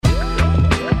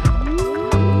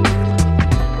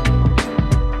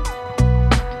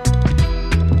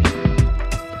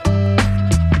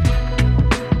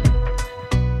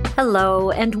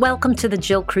Hello, and welcome to the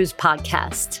Jill Cruz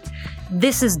podcast.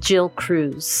 This is Jill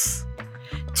Cruz.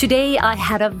 Today, I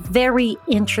had a very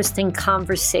interesting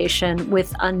conversation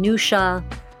with Anusha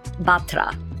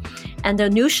Batra. And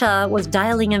Anusha was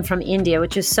dialing in from India,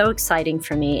 which is so exciting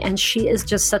for me. And she is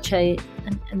just such an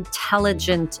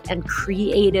intelligent and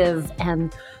creative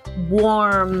and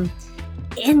warm,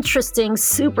 interesting,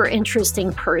 super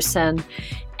interesting person.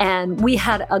 And we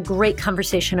had a great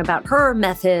conversation about her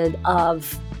method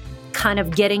of kind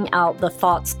of getting out the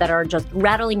thoughts that are just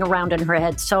rattling around in her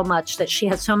head so much that she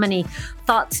has so many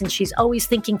thoughts and she's always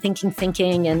thinking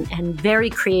and very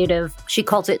creative. She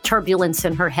calls it turbulence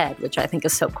in her head, which I think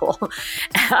is so cool.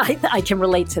 I can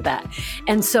relate to that.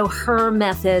 And so her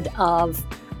method of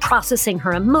processing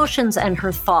her emotions and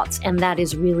her thoughts, and that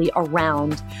is really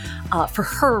around for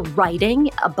her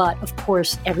writing. But of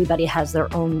course, everybody has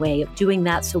their own way of doing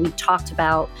that. So we talked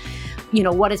about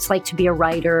what it's like to be a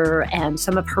writer and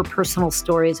some of her personal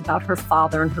stories about her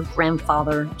father and her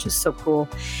grandfather, which is so cool.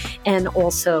 And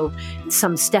also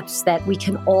some steps that we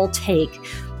can all take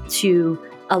to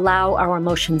allow our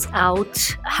emotions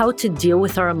out, how to deal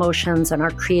with our emotions and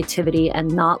our creativity and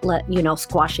not let,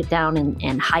 squash it down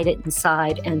and hide it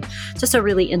inside. And just a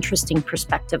really interesting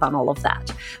perspective on all of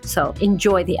that. So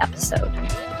enjoy the episode.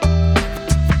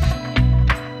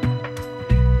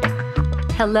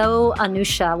 Hello,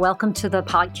 Anusha. Welcome to the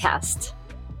podcast.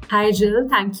 Hi, Jill.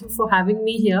 Thank you for having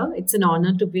me here. It's an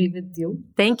honor to be with you.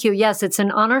 Thank you. Yes, it's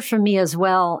an honor for me as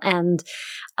well. And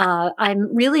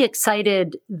I'm really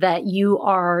excited that you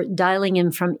are dialing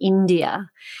in from India.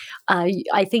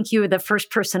 I think you are the first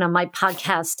person on my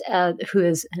podcast who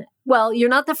is, well, you're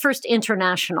not the first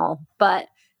international, but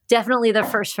definitely the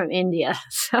first from India.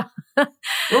 So.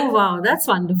 Oh, wow. That's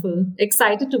wonderful.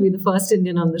 Excited to be the first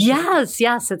Indian on the show.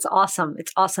 Yes. It's awesome.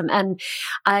 And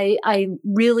I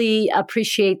really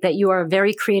appreciate that you are a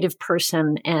very creative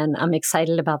person, and I'm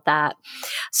excited about that.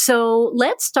 So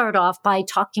let's start off by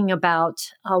talking about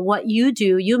what you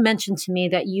do. You mentioned to me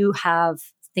that you have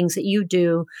things that you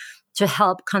do to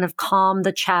help kind of calm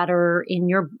the chatter in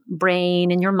your brain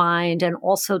and your mind, and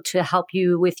also to help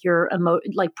you with your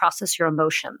process your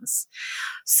emotions.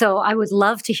 So I would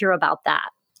love to hear about that.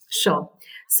 Sure.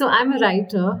 So I'm a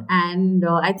writer, and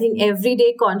I think every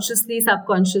day, consciously,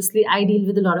 subconsciously, I deal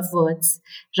with a lot of words,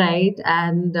 right?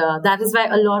 And that is why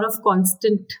a lot of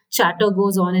constant chatter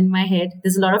goes on in my head.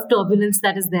 There's a lot of turbulence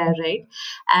that is there, right?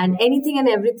 And anything and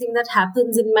everything that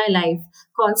happens in my life,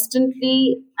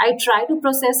 constantly, I try to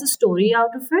process a story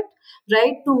out of it,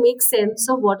 right? To make sense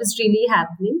of what is really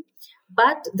happening.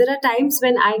 But there are times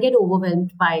when I get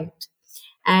overwhelmed by it.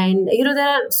 And, there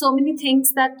are so many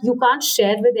things that you can't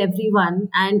share with everyone.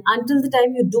 And until the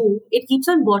time you do, it keeps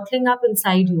on bottling up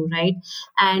inside you, right?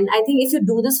 And I think if you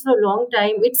do this for a long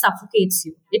time, it suffocates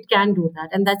you. It can do that.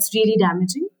 And that's really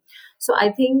damaging. So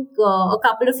I think a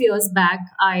couple of years back,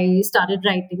 I started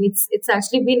writing. It's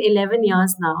actually been 11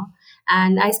 years now.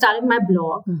 And I started my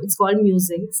blog. It's called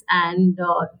Musings. And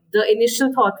the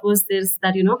initial thought was this,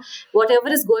 that, whatever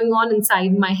is going on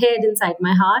inside my head, inside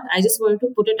my heart, I just want to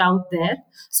put it out there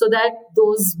so that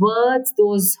those words,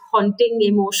 those haunting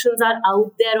emotions are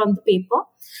out there on the paper.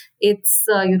 It's,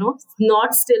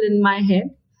 not still in my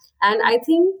head. And I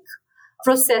think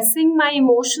processing my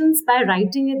emotions by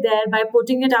writing it there, by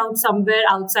putting it out somewhere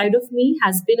outside of me,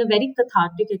 has been a very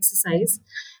cathartic exercise.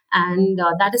 And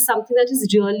that is something that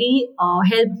has really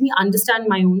helped me understand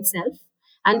my own self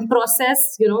and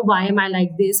process, why am I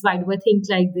like this? Why do I think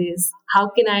like this? How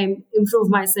can I improve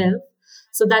myself?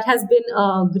 So that has been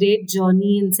a great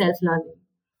journey in self-learning.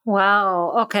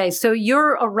 Wow. Okay. So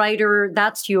you're a writer.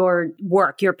 That's your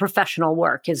work, your professional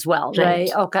work as well,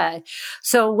 right? Okay.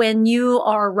 So when you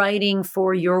are writing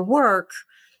for your work,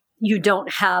 you don't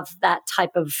have that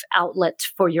type of outlet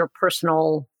for your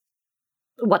personal,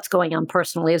 what's going on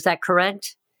personally. Is that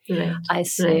correct? Right. I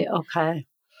see. Right. Okay.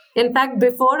 In fact,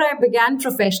 before I began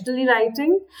professionally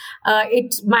writing,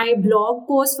 my blog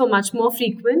posts were much more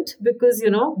frequent because,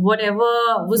 whatever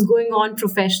was going on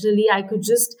professionally, I could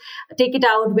just take it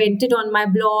out, vent it on my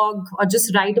blog, or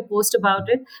just write a post about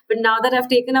it. But now that I've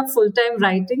taken up full-time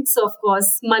writing, so of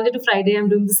course, Monday to Friday, I'm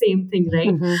doing the same thing, right?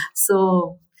 Mm-hmm.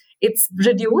 So it's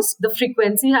reduced. The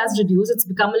frequency has reduced. It's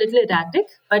become a little erratic.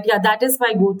 But yeah, that is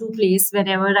my go-to place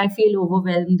whenever I feel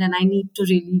overwhelmed and I need to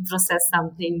really process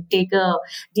something, take a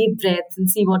deep breath and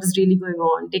see what is really going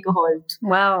on, take a halt.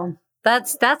 Wow.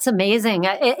 That's amazing.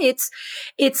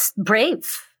 It's brave.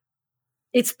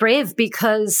 It's brave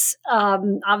because,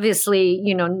 obviously,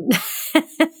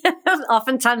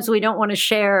 Oftentimes we don't want to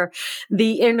share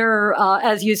the inner,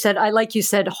 as you said, like you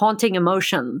said, haunting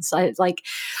emotions.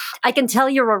 I can tell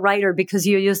you're a writer because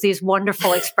you use these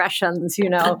wonderful expressions,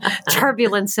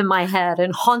 turbulence in my head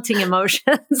and haunting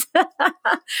emotions.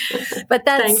 But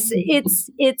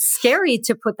it's scary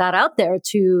to put that out there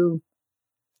to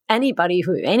anybody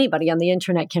on the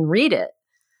internet can read it.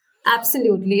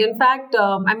 Absolutely. In fact,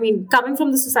 coming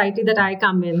from the society that I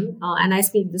come in, and I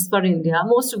speak this for India,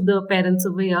 most of the parents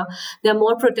over here, they're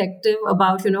more protective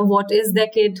about, what is their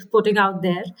kid putting out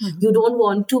there. Mm-hmm. You don't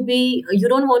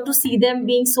want to see them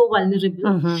being so vulnerable.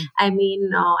 Mm-hmm.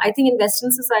 I think in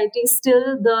Western society,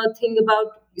 still the thing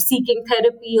about seeking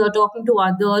therapy or talking to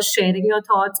others, sharing your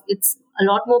thoughts, it's a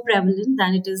lot more prevalent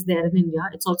than it is there in India.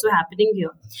 It's also happening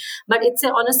here, but it's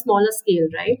on a smaller scale,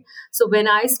 right? So when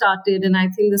I started, and I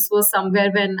think this was somewhere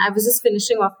when I was just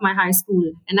finishing off my high school,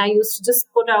 and I used to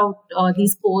just put out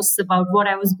these posts about what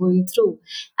I was going through.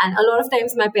 And a lot of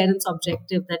times my parents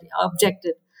objected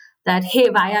that, hey,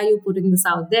 why are you putting this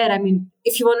out there?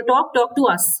 If you want to talk to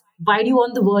us. Why do you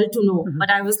want the world to know? Mm-hmm.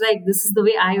 But I was like, this is the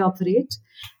way I operate.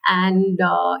 And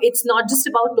it's not just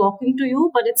about talking to you,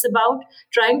 but it's about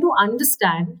trying to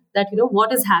understand that,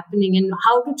 what is happening and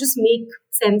how to just make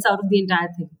sense out of the entire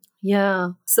thing. Yeah.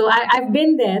 So I've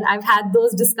been there. I've had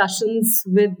those discussions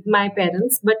with my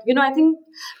parents. But, I think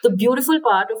the beautiful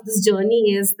part of this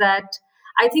journey is that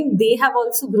I think they have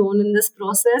also grown in this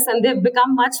process, and they've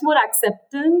become much more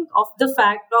accepting of the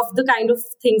fact of the kind of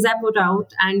things I put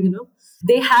out. And,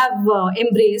 they have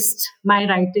embraced my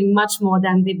writing much more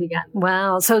than they began.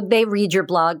 Wow. So they read your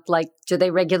blog? Do they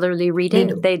regularly read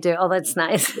it? They do. Oh, that's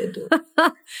nice. They do.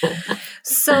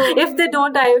 So if they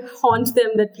don't, I haunt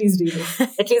them that please read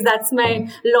it. At least that's my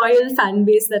loyal fan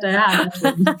base that I have at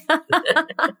home.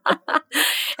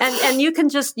 And you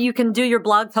can do your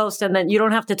blog post, and then you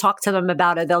don't have to talk to them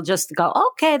about it. They'll just go,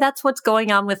 okay, that's what's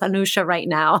going on with Anusha right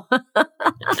now.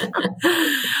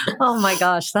 Oh my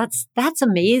gosh, that's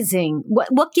amazing.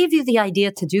 What gave you the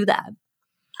idea to do that?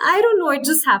 I don't know. It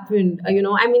just happened. I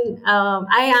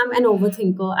am an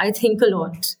overthinker. I think a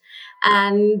lot.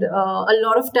 And a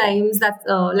lot of times that,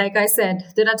 like I said,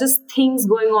 there are just things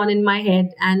going on in my head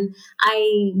and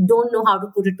I don't know how to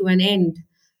put it to an end.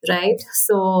 Right.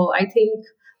 So I think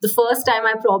the first time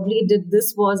I probably did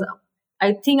this was,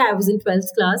 I think I was in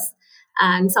 12th class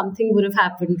and something would have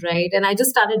happened. Right. And I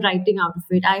just started writing out of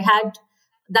it. I had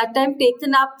that time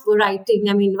taken up writing.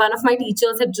 One of my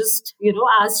teachers had just,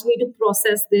 asked me to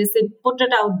process this and put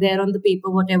it out there on the paper,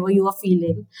 whatever you are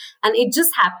feeling. And it just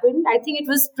happened. I think it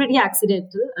was pretty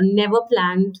accidental. I never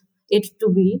planned it to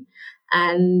be.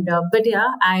 And, but yeah,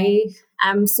 I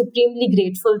am supremely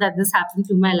grateful that this happened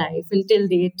to my life. Until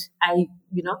date, I,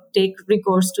 take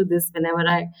recourse to this whenever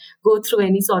I go through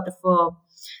any sort of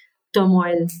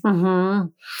turmoil. Mm-hmm.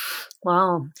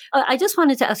 Wow. I just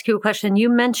wanted to ask you a question. You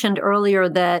mentioned earlier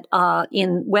that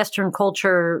in Western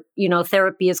culture,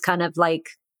 therapy is kind of like,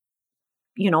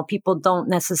 people don't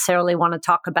necessarily want to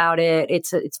talk about it.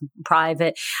 It's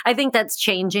private. I think that's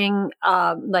changing.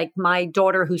 Like my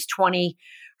daughter who's 20,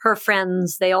 her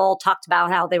friends, they all talked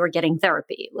about how they were getting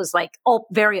therapy. It was like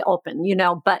very open,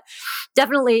 but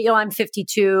definitely, I'm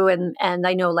 52 and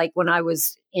I know like when I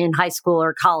was in high school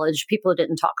or college, people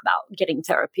didn't talk about getting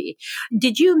therapy.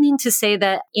 Did you mean to say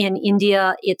that in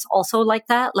India, it's also like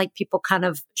that? Like people kind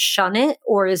of shun it,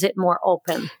 or is it more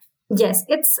open? Yes,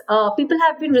 it's people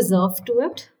have been reserved to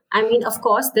it. Of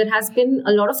course, there has been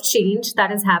a lot of change that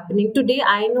is happening. Today,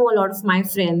 I know a lot of my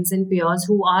friends and peers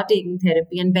who are taking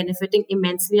therapy and benefiting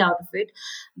immensely out of it.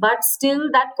 But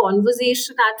still, that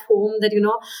conversation at home that,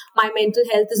 my mental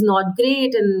health is not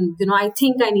great and, I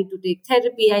think I need to take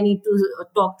therapy, I need to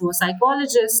talk to a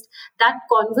psychologist. That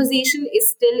conversation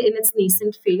is still in its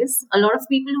nascent phase. A lot of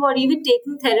people who are even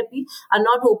taking therapy are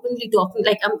not openly talking.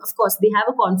 Of course, they have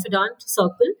a confidant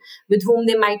circle with whom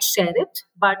they might share it.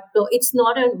 But it's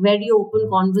not a very open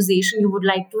conversation you would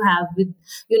like to have with,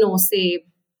 say,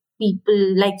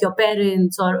 people like your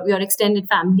parents or your extended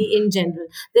family in general.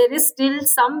 There is still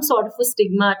some sort of a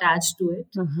stigma attached to it.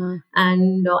 Mm-hmm.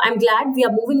 And I'm glad we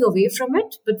are moving away from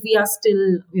it, but we are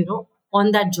still,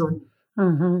 on that journey.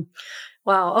 Mm-hmm.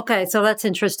 Wow. Okay. So that's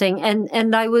interesting.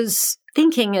 And I was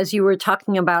thinking as you were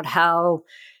talking about how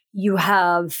you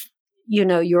have,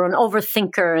 you're an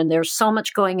overthinker and there's so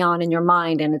much going on in your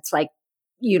mind and it's like,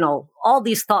 all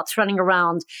these thoughts running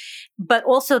around, but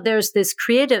also there's this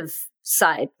creative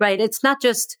side, right? It's not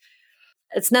just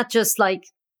like,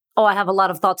 oh, I have a lot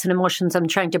of thoughts and emotions. I'm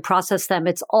trying to process them.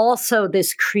 It's also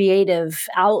this creative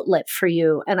outlet for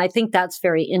you. And I think that's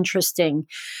very interesting.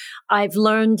 I've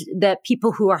learned that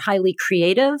people who are highly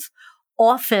creative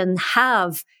often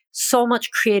have so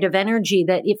much creative energy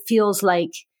that it feels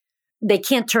like they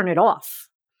can't turn it off.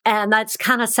 And that's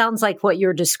kind of sounds like what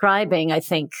you're describing, I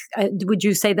think. Would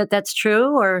you say that that's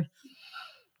true or?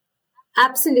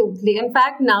 Absolutely. In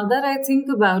fact, now that I think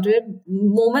about it,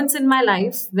 moments in my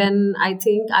life when I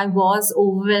think I was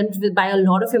overwhelmed by a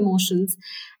lot of emotions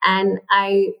and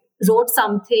I wrote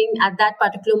something at that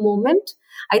particular moment,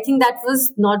 I think that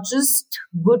was not just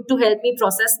good to help me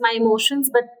process my emotions,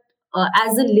 but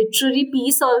as a literary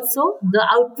piece also, the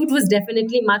output was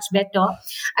definitely much better.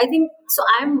 I think so.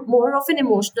 I'm more of an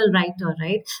emotional writer,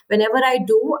 right? Whenever I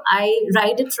do, I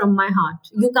write it from my heart.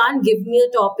 You can't give me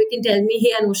a topic and tell me,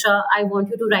 hey, Anusha, I want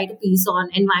you to write a piece on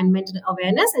environmental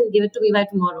awareness and give it to me by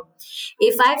tomorrow.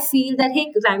 If I feel that,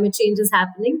 hey, climate change is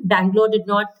happening, Bangalore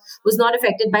was not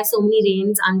affected by so many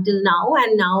rains until now,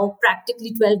 and now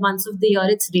practically 12 months of the year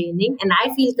it's raining, and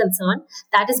I feel concerned,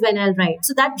 that is when I'll write.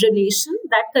 So that relation,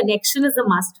 that connection is a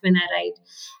must when I write.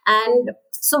 And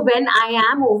so when I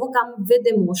am overcome with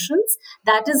emotions,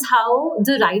 that is how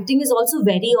the writing is also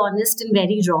very honest and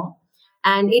very raw.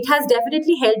 And it has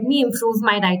definitely helped me improve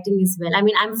my writing as well. I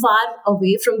mean, I'm far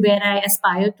away from where I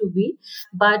aspire to be,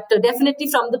 but definitely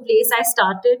from the place I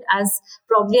started as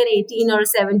probably an 18 or a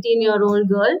 17-year-old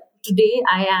girl, today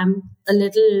I am a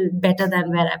little better than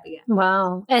where I began.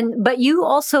 Wow. But you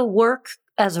also work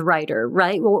as a writer,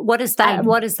 right? What is that?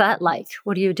 What is that like?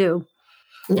 What do you do?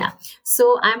 Yeah.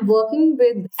 So I'm working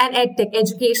with an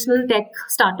educational tech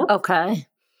startup. Okay.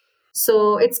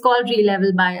 So it's called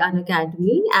Relevel by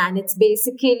Unacademy, and it's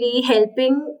basically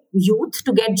helping youth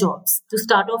to get jobs, to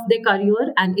start off their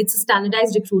career, and it's a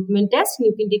standardized recruitment test and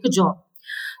you can take a job.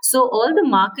 So all the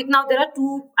now there are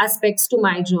two aspects to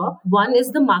my job. One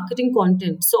is the marketing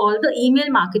content. So all the email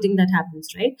marketing that happens,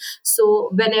 right?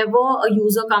 So whenever a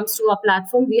user comes to our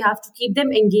platform, we have to keep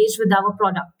them engaged with our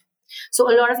product. So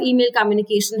a lot of email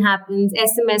communication happens,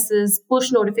 SMSs,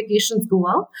 push notifications go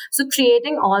out. So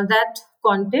creating all that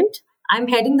content, I'm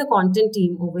heading the content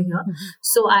team over here. Mm-hmm.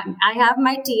 So I have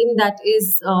my team that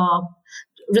is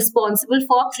responsible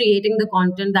for creating the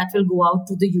content that will go out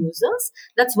to the users.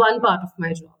 That's one part of my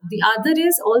job. The other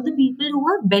is all the people who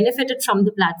have benefited from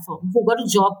the platform, who got a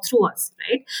job through us,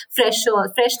 right?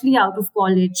 Freshly out of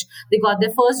college, they got their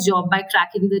first job by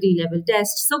cracking the Relevel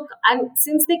test. So, and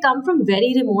since they come from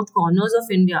very remote corners of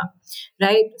India,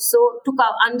 right? So to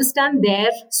understand their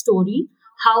story,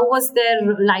 how was their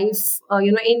life,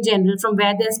 in general, from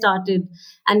where they started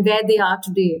and where they are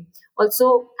today.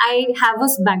 Also, I have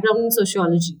a background in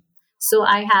sociology. So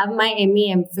I have my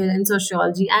MA, MPhil in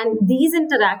sociology. And these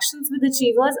interactions with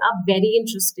achievers are very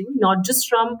interesting, not just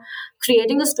from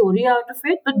creating a story out of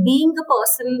it, but being a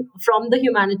person from the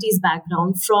humanities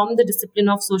background, from the discipline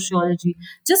of sociology,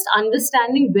 just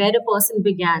understanding where a person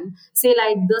began, say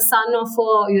like the son of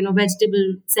a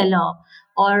vegetable seller,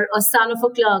 or a son of a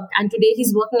clerk, and today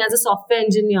he's working as a software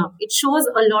engineer. It shows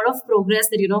a lot of progress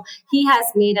that, he has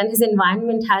made and his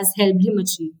environment has helped him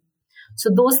achieve. So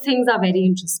those things are very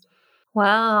interesting.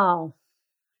 Wow.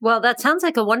 Well, that sounds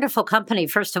like a wonderful company,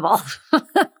 first of all.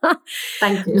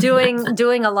 Thank you.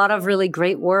 doing a lot of really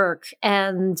great work.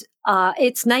 And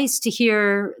it's nice to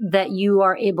hear that you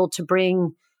are able to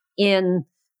bring in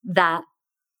that,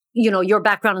 your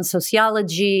background in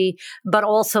sociology, but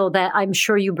also that I'm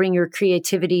sure you bring your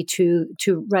creativity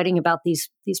to writing about these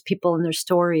people and their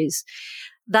stories.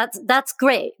 That's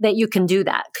great that you can do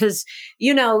that. Cause,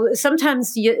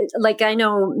 sometimes I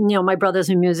know, my brother's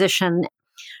a musician.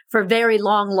 For a very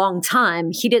long time,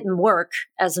 he didn't work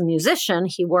as a musician.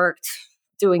 He worked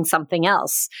doing something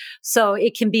else. So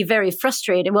it can be very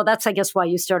frustrating. Well, that's, I guess, why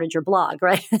you started your blog,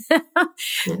 right?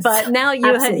 Yes, but now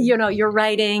you're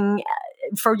writing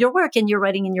for your work and you're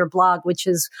writing in your blog, which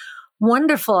is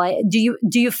wonderful. Do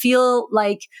you feel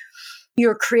like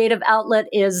your creative outlet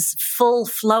is full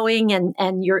flowing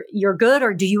and you're good,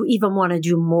 or do you even want to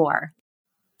do more?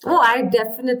 Oh, I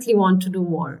definitely want to do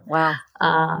more. Wow.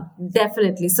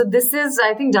 Definitely. So this is,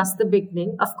 I think, just the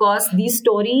beginning. Of course, these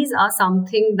stories are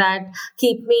something that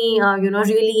keep me,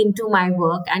 really into my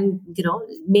work and,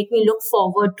 make me look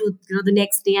forward to, the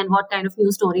next day and what kind of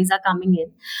new stories are coming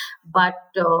in. But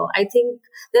I think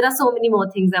there are so many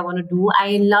more things I want to do.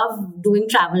 I love doing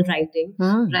travel writing,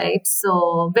 right?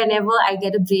 So whenever I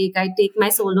get a break, I take my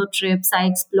solo trips. I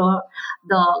explore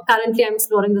currently I'm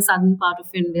exploring the southern part of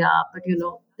India, but,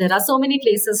 there are so many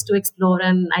places to explore,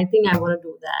 and I think I want to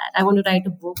do that. I want to write a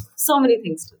book. So many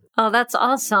things to do. Oh, that's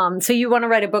awesome. So you want to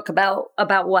write a book about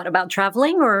what? About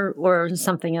traveling or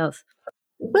something else?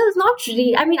 Well, not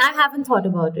really. I mean, I haven't thought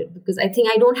about it because I think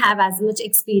I don't have as much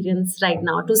experience right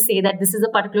now to say that this is a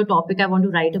particular topic I want to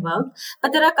write about.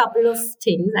 But there are a couple of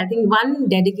things. I think one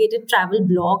dedicated travel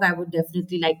blog I would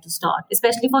definitely like to start,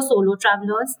 especially for solo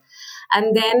travelers.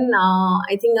 And then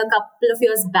I think a couple of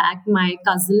years back, my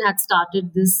cousin had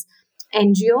started this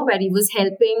NGO where he was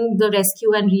helping the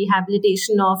rescue and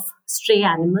rehabilitation of stray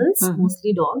animals,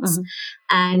 mostly dogs.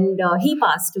 And he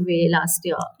passed away last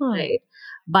year, right?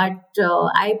 But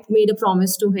I made a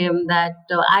promise to him that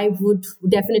I would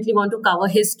definitely want to cover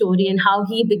his story and how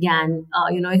he began,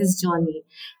 his journey,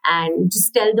 and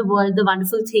just tell the world the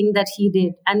wonderful thing that he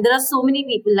did. And there are so many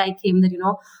people like him that,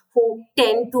 who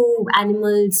tend to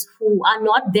animals who are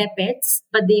not their pets,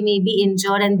 but they may be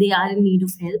injured and they are in need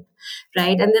of help,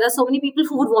 right? And there are so many people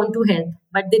who would want to help,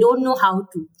 but they don't know how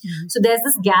to. So there's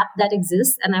this gap that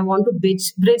exists, and I want to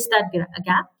bridge that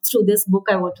gap through this book.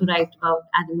 I want to write about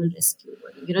animal rescue,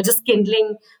 just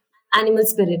kindling animal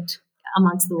spirit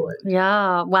amongst the world.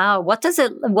 Yeah. Wow. What is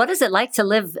it like to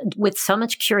live with so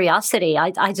much curiosity?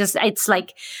 It's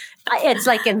like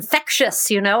infectious,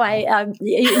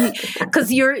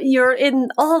 because you're in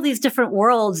all these different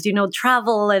worlds,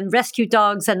 travel and rescue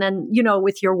dogs. And then,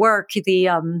 with your work,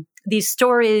 these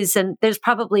stories, and there's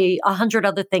probably 100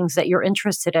 other things that you're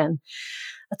interested in.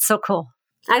 That's so cool.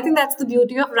 I think that's the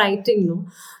beauty of writing, no?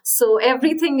 So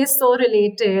everything is so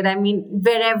related. I mean,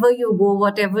 wherever you go,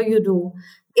 whatever you do,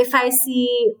 if I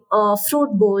see a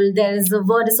fruit bowl, there is a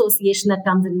word association that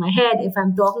comes in my head. If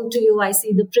I'm talking to you, I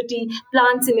see the pretty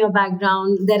plants in your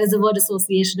background, there is a word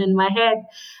association in my head,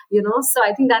 So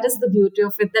I think that is the beauty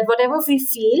of it, that whatever we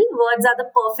feel, words are the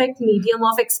perfect medium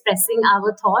of expressing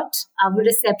our thought, our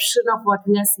reception of what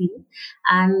we are seeing.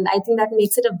 And I think that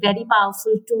makes it a very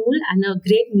powerful tool and a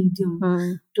great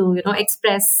medium to,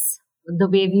 express the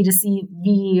way we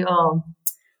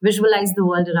visualize the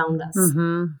world around us.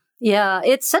 Yeah,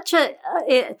 it's such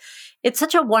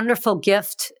a wonderful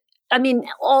gift. I mean,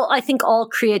 I think all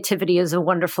creativity is a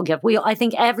wonderful gift. I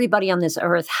think everybody on this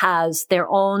earth has their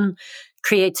own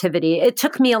creativity. It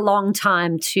took me a long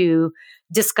time to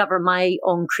discover my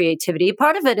own creativity.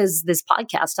 Part of it is this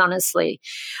podcast, honestly.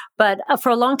 But for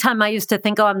a long time, I used to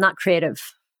think, I'm not creative.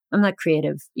 I'm not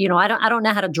creative. I don't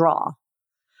know how to draw.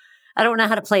 I don't know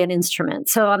how to play an instrument.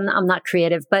 So I'm not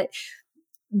creative. But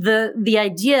the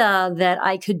idea that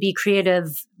I could be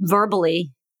creative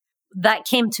verbally, that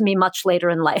came to me much later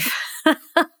in life.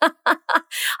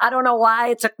 I don't know why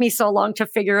it took me so long to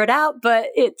figure it out, but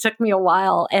it took me a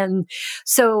while. And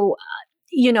so,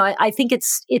 I think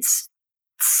it's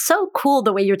so cool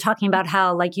the way you're talking about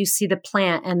how, like, you see the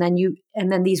plant and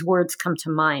then these words come to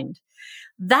mind.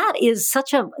 That is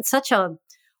such a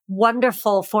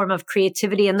wonderful form of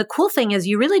creativity. And the cool thing is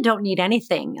you really don't need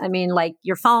anything. I mean, like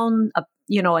your phone, a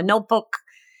notebook,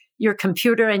 your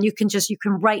computer, and you can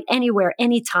write anywhere,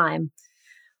 anytime.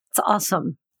 It's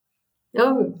awesome.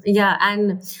 Oh, yeah.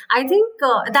 And I think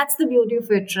that's the beauty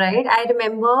of it, right? I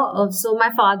remember, so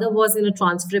my father was in a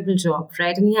transferable job,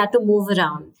 right? And he had to move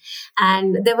around.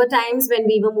 And there were times when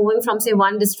we were moving from, say,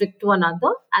 one district to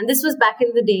another. And this was back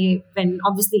in the day when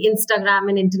obviously Instagram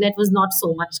and internet was not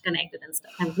so much connected and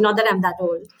stuff. And not that I'm that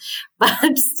old,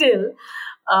 but still.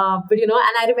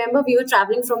 And I remember we were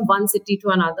traveling from one city to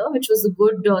another, which was a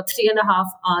good 3.5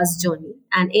 hours journey.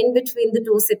 And in between the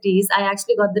two cities, I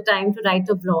actually got the time to write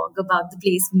a blog about the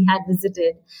place we had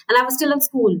visited. And I was still in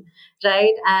school,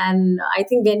 right? And I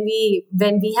think when we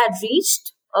had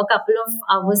reached, a couple of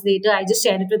hours later, I just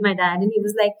shared it with my dad, and he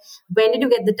was like, "When did you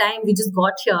get the time? We just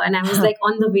got here." And I was like,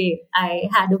 "On the way." I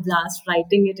had a blast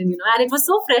writing it, and it was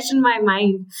so fresh in my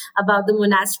mind about the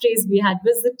monasteries we had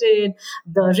visited,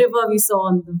 the river we saw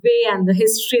on the way, and the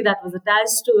history that was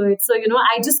attached to it. So,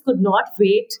 I just could not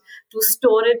wait to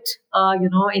store it,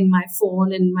 in my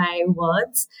phone, in my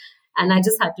words. And I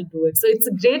just had to do it. So it's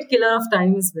a great killer of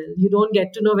time as well. You don't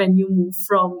get to know when you move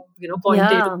from, point A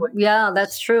to point B. Yeah,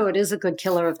 that's true. It is a good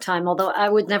killer of time. Although I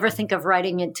would never think of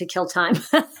writing it to kill time.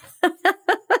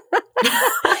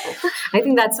 I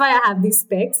think that's why I have these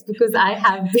specs, because I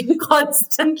have been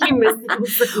constantly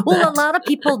misusing Well, a lot of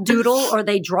people doodle or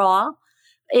they draw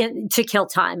to kill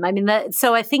time. I mean,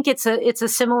 so I think it's a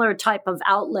similar type of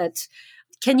outlet.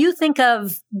 Can you think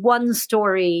of one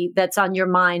story that's on your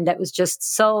mind that was just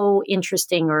so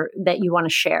interesting or that you want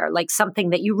to share? Like something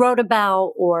that you wrote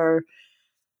about or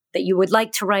that you would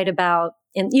like to write about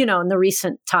in the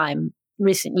recent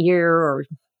year or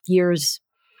years?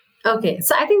 Okay,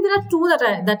 so I think there are two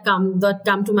that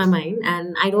come to my mind,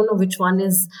 and I don't know which one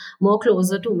is more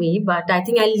closer to me, but I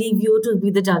think I'll leave you to be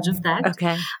the judge of that.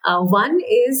 Okay. One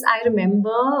is, I remember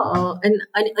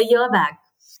a year back,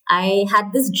 I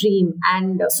had this dream,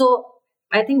 and so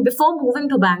I think before moving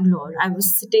to Bangalore, I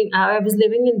was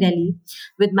living in Delhi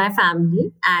with my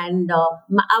family, and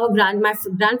my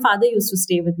grandfather used to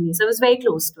stay with me, so I was very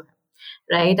close to him,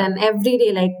 right? And every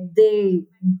day, like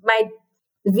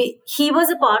he was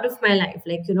a part of my life,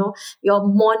 like your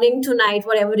morning to night,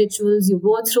 whatever rituals you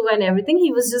go through and everything,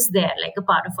 he was just there, like a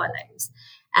part of our lives.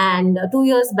 And 2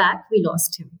 years back, we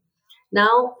lost him.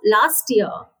 Now, last year,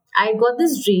 I got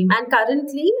this dream, and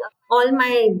currently, all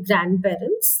my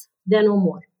grandparents, they're no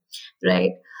more,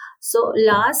 right? So,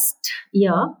 last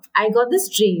year, I got this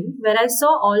dream where I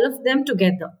saw all of them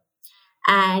together.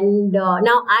 And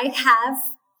now I have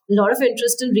a lot of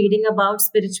interest in reading about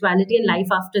spirituality and life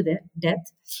after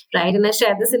death, right? And I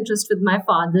share this interest with my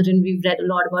father, and we've read a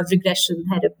lot about regression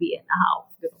therapy and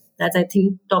how, that's, I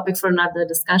think, topic for another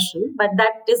discussion. But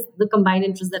that is the combined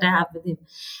interest that I have with him.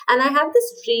 And I had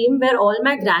this dream where all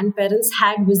my grandparents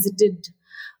had visited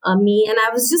me, and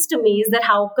I was just amazed that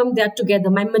how come they're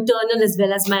together, my maternal as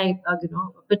well as my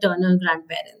paternal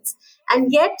grandparents,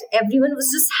 and yet everyone was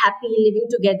just happy living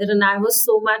together, and I was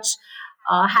so much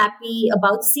happy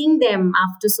about seeing them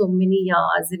after so many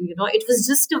years. And it was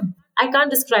just I can't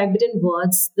describe it in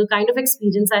words, the kind of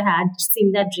experience I had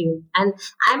seeing that dream. And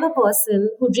I'm a person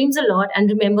who dreams a lot and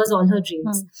remembers all her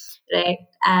dreams, right?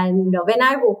 And when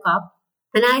I woke up,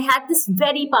 and I had this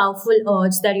very powerful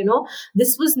urge that,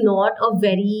 this was not a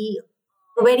very,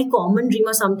 very common dream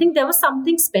or something. There was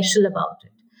something special about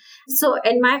it. So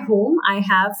in my home, I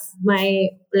have my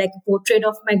portrait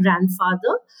of my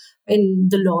grandfather in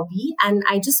the lobby, and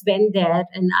I just went there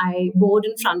and I bowed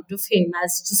in front of him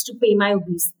as just to pay my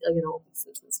obeisance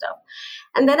and stuff.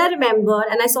 And then I remembered,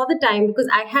 and I saw the time because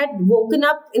I had woken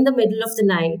up in the middle of the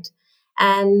night,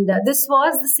 and this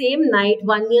was the same night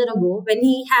 1 year ago when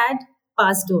he had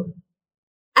passed on.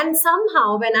 And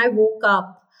somehow when I woke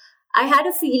up, I had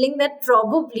a feeling that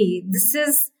probably this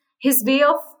is his way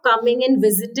of coming and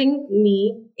visiting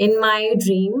me in my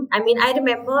dream. I mean, I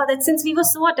remember that since we were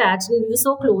so attached and we were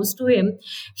so close to him,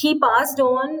 he passed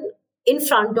on in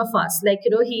front of us.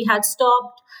 He had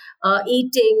stopped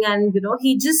eating, and,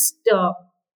 he just,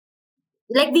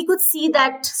 we could see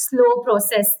that slow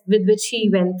process with which he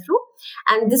went through.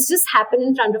 And this just happened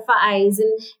in front of our eyes,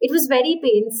 and it was very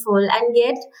painful. And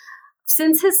yet,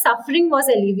 since his suffering was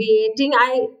alleviating,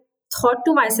 I thought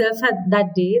to myself at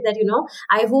that day that,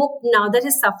 I hope now that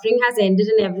his suffering has ended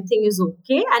and everything is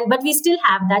okay. But we still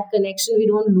have that connection. We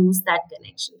don't lose that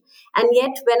connection. And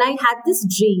yet when I had this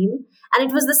dream, and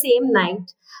it was the same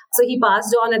night, so he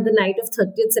passed on at the night of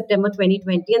 30th September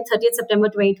 2020, and 30th September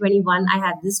 2021, I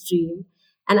had this dream.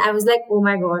 And I was like, oh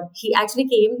my God, he actually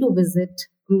came to visit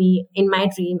me in my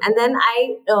dream. And then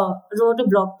I wrote a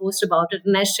blog post about it,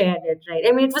 and I shared it, right?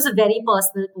 I mean, it was a very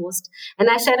personal post, and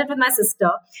I shared it with my sister,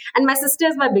 and my sister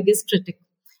is my biggest critic.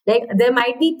 Like, there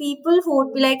might be people who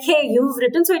would be like, hey, you've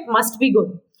written, so it must be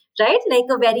good, right? Like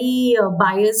a very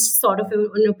biased sort of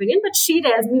an opinion, but she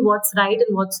tells me what's right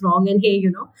and what's wrong, and hey,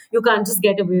 you can't just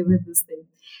get away with this thing.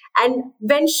 And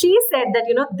when she said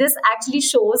that, this actually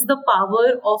shows the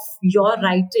power of your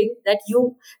writing, that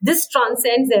this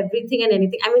transcends everything and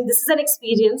anything. I mean, this is an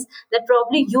experience that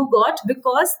probably you got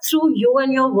because through you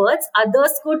and your words,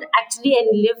 others could actually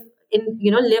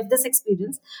live this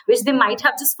experience, which they might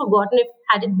have just forgotten if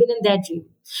had it been in their dream.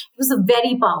 It was a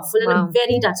very powerful and a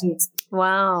very touching experience.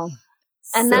 Wow.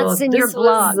 And that's in your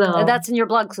blog. That's in your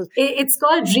blog. It's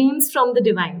called Dreams from the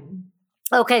Divine.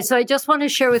 Okay, so I just want to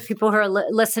share with people who are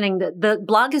listening that the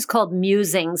blog is called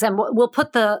Musings, and we'll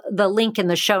put the link in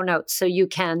the show notes so you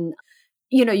can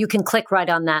click right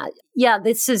on that. Yeah,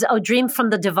 this is A Dream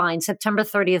from the Divine, September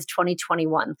 30th,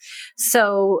 2021.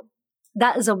 So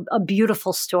that is a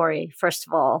beautiful story, first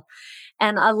of all.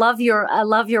 And I love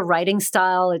your writing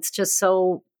style. It's just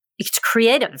it's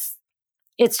creative.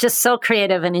 It's just so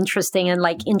creative and interesting and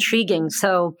intriguing.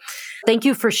 So thank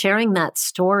you for sharing that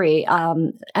story.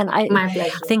 And I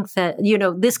think that,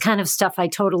 this kind of stuff I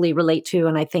totally relate to.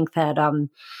 And I think that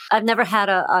I've never had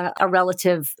a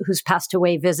relative who's passed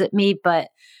away visit me, but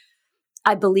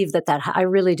I believe I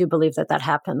really do believe that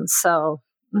happens. So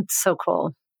it's so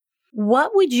cool.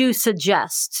 What would you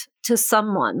suggest to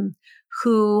someone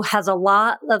who has a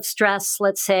lot of stress,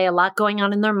 let's say a lot going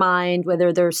on in their mind,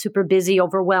 whether they're super busy,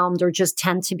 overwhelmed, or just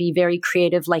tend to be very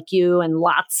creative like you and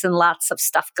lots of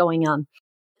stuff going on?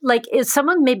 Is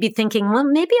someone maybe thinking, well,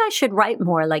 maybe I should write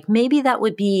more, maybe that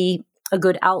would be a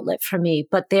good outlet for me,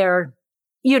 but they're,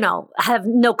 have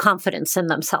no confidence in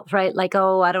themselves, right?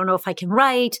 Oh, I don't know if I can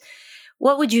write.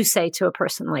 What would you say to a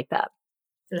person like that?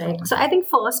 Right. So I think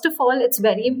first of all, it's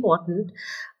very important,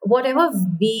 whatever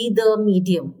be the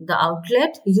medium, the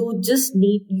outlet, you just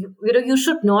need, you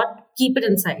should not keep it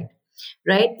inside.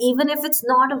 right? Even if it's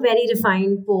not a very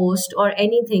refined post or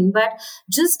anything, but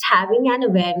just having an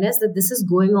awareness that this is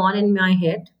going on in my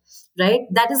head, right?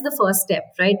 That is the first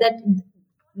step, right? That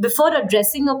before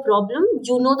addressing a problem,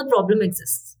 you know the problem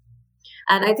exists.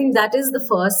 And I think that is the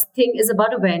first thing, is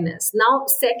about awareness. Now,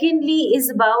 secondly is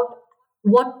about,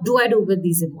 what do I do with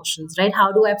these emotions, right?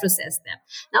 How do I process them?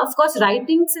 Now, of course,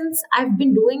 writing, since I've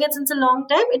been doing it since a long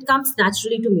time, it comes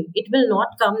naturally to me. It will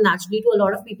not come naturally to a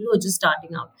lot of people who are just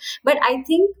starting out. But I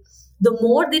think the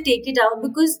more they take it out,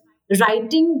 because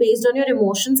writing based on your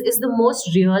emotions is the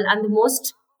most real and the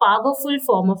most powerful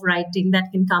form of writing that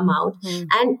can come out.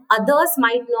 And others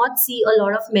might not see a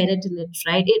lot of merit in it,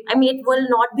 right? It will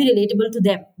not be relatable to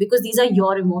them because these are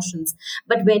your emotions.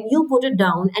 But when you put it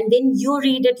down and then you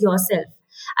read it yourself,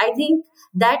 I think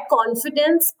that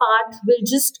confidence part will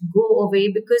just go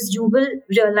away, because you will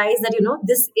realize that,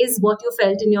 this is what you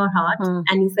felt in your heart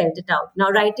and you felt it out. Now,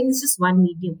 writing is just one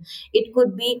medium. It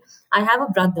could be, I have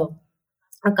a brother,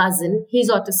 a cousin,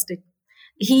 he's autistic.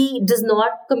 He does not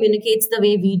communicate the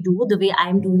way we do, the way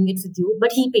I'm doing it with you,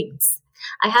 but he paints.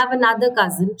 I have another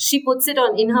cousin, she puts it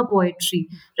on in her poetry,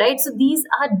 right? So these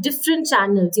are different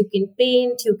channels. You can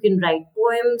paint, you can write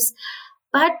poems,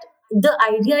 but the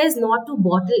idea is not to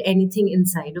bottle anything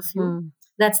inside of you.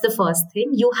 That's the first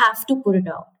thing. You have to put it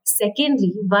out.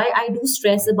 Secondly, why I do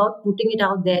stress about putting it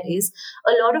out there is,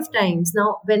 a lot of times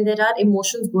now when there are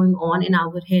emotions going on in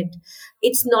our head,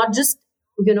 it's not just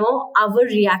our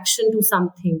reaction to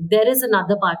something. There is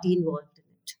another party involved in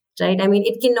it, right?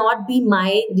 It cannot be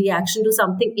my reaction to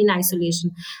something in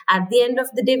isolation. At the end of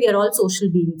the day, we are all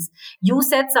social beings. You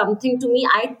said something to me,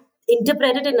 I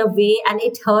interpreted in a way and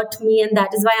it hurt me, and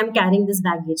that is why I'm carrying this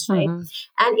baggage, right?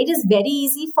 And it is very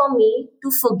easy for me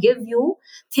to forgive you,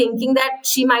 thinking that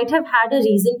she might have had a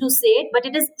reason to say it, but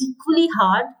it is equally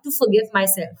hard to forgive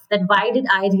myself, that why did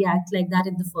I react like that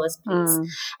in the first place?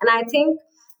 And I think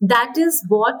that is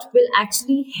what will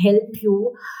actually help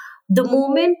you. The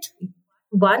moment,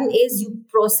 one is you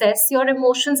process your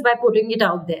emotions by putting it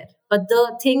out there. But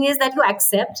the thing is that you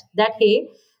accept that, hey,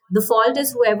 the fault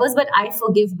is whoever's, but I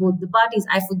forgive both the parties.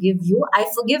 I forgive you. I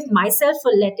forgive myself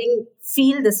for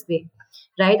feel this way,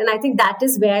 right? And I think that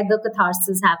is where the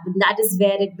catharsis happens. That is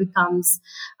where it becomes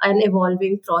an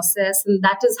evolving process. And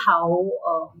that is how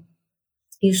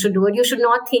you should do it. You should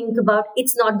not think about,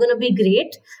 it's not going to be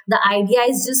great. The idea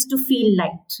is just to feel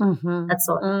light. That's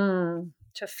all.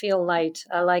 To feel light.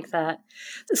 I like that.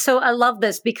 So I love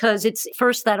this, because it's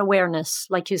first that awareness,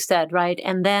 like you said, right?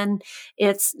 And then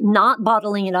it's not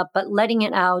bottling it up, but letting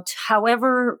it out,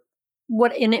 whatever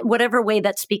way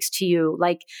that speaks to you.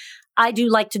 Like, I do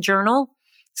like to journal,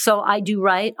 so I do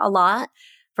write a lot.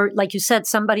 For, like you said,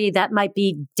 somebody that might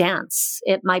be dance,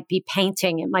 it might be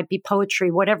painting, it might be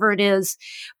poetry, whatever it is.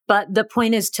 But the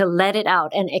point is to let it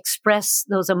out and express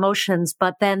those emotions,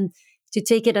 but then to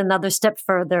take it another step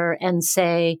further and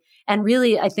say, and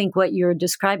really, I think what you're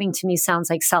describing to me sounds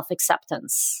like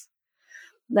self-acceptance,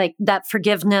 like that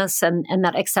forgiveness and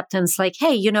that acceptance, like,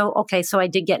 hey, okay, so I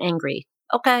did get angry.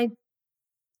 Okay,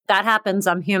 that happens.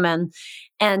 I'm human.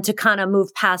 And to kind of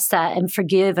move past that and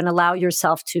forgive and allow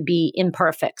yourself to be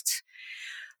imperfect.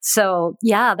 So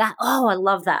yeah, I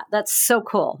love that. That's so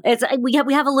cool. We have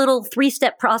a little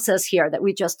 3-step process here that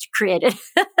we just created.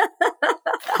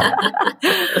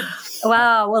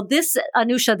 Wow. Well,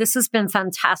 Anusha, this has been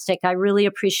fantastic. I really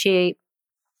appreciate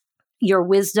your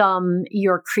wisdom,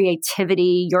 your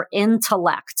creativity, your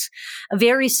intellect, a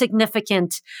very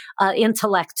significant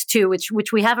intellect too, which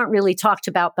we haven't really talked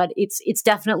about, but it's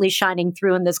definitely shining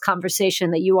through in this conversation,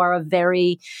 that you are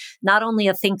not only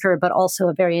a thinker, but also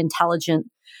a very intelligent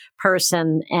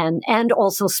person and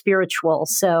also spiritual.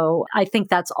 So I think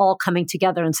that's all coming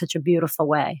together in such a beautiful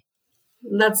way.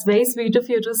 That's very sweet of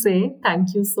you to say.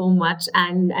 Thank you so much.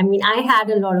 And I had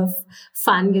a lot of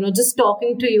fun, just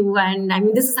talking to you. And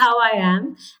this is how I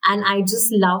am. And I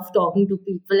just love talking to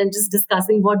people and just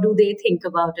discussing what do they think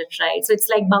about it, right? So it's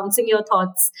like bouncing your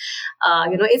thoughts.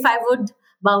 If I would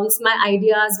bounce my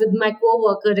ideas with my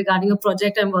co-worker regarding a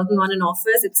project I'm working on in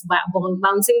office, it's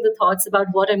bouncing the thoughts about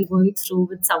what I'm going through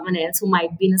with someone else who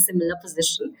might be in a similar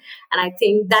position. And I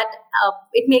think that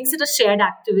it makes it a shared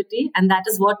activity, and that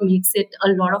is what makes it a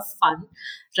lot of fun,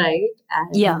 right?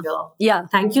 And, yeah.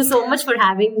 Thank you so much for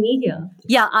having me here.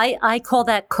 Yeah, I call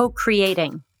that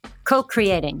co-creating.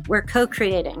 We're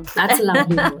co-creating. That's a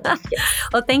lovely word.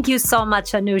 Well, thank you so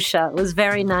much, Anusha. It was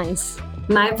very nice.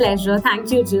 My pleasure.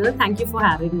 Thank you, Jill. Thank you for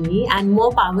having me, and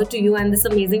more power to you and this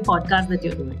amazing podcast that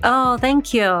you're doing. Oh,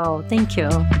 thank you. Thank you.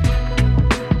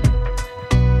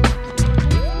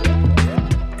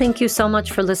 Thank you so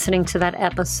much for listening to that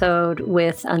episode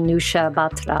with Anusha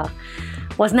Batra.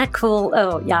 Wasn't that cool?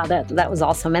 Oh, yeah, that was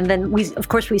awesome. And then we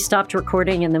stopped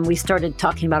recording, and then we started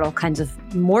talking about all kinds of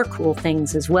more cool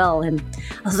things as well. And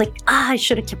I was like, I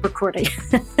should have kept recording.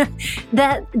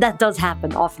 That does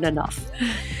happen often enough.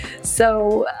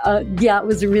 So, it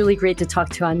was really great to talk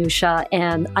to Anusha.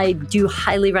 And I do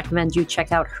highly recommend you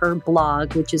check out her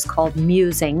blog, which is called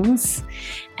Musings.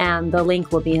 And the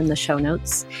link will be in the show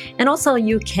notes. And also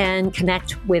you can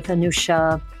connect with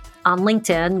Anusha on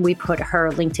LinkedIn. We put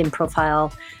her LinkedIn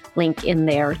profile link in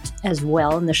there as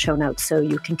well in the show notes, so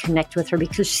you can connect with her,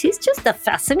 because she's just a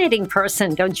fascinating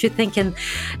person, don't you think? And,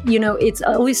 it's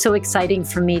always so exciting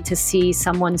for me to see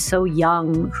someone so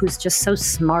young who's just so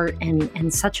smart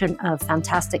and such a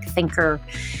fantastic thinker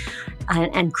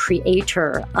and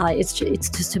creator. It's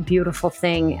just a beautiful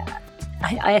thing.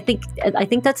 I think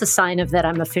that's a sign of that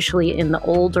I'm officially in the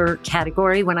older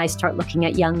category when I start looking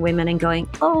at young women and going,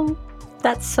 oh,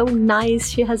 that's so nice.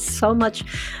 She has such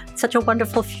a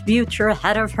wonderful future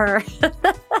ahead of her.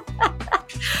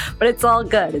 But it's all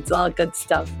good. It's all good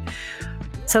stuff.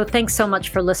 So thanks so much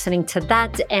for listening to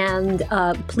that. And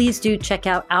please do check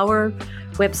out our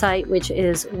website, which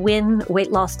is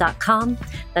wynweightloss.com.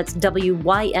 That's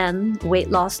WYN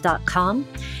weightloss.com.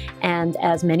 And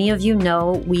as many of you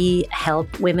know, we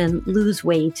help women lose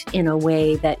weight in a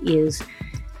way that is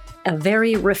a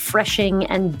very refreshing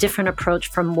and different approach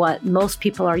from what most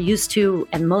people are used to.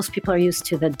 And most people are used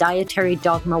to the dietary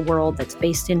dogma world that's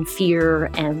based in fear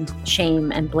and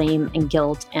shame and blame and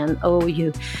guilt. And,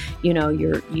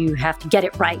 you have to get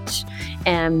it right.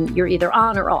 And you're either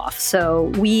on or off. So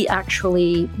we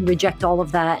actually reject all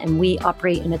of that. And we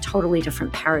operate in a totally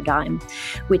different paradigm,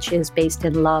 which is based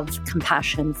in love,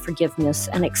 compassion, forgiveness,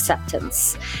 and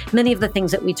acceptance. Many of the things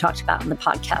that we talked about in the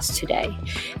podcast today.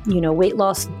 Weight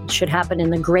loss should happen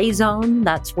in the gray zone.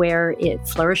 That's where it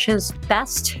flourishes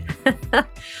best.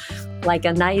 Like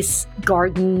a nice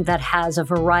garden that has a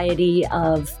variety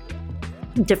of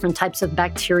different types of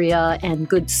bacteria and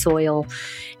good soil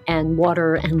and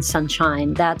water and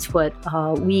sunshine. That's what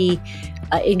we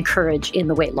encourage in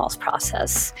the weight loss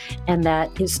process. And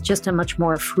that is just a much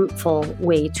more fruitful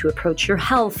way to approach your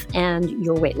health and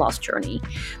your weight loss journey.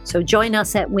 So join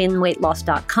us at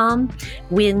wynweightloss.com.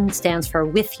 Wyn stands for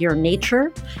with your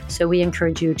nature. So we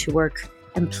encourage you to work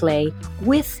and play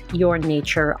with your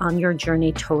nature on your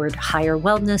journey toward higher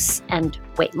wellness and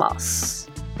weight loss.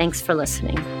 Thanks for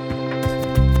listening.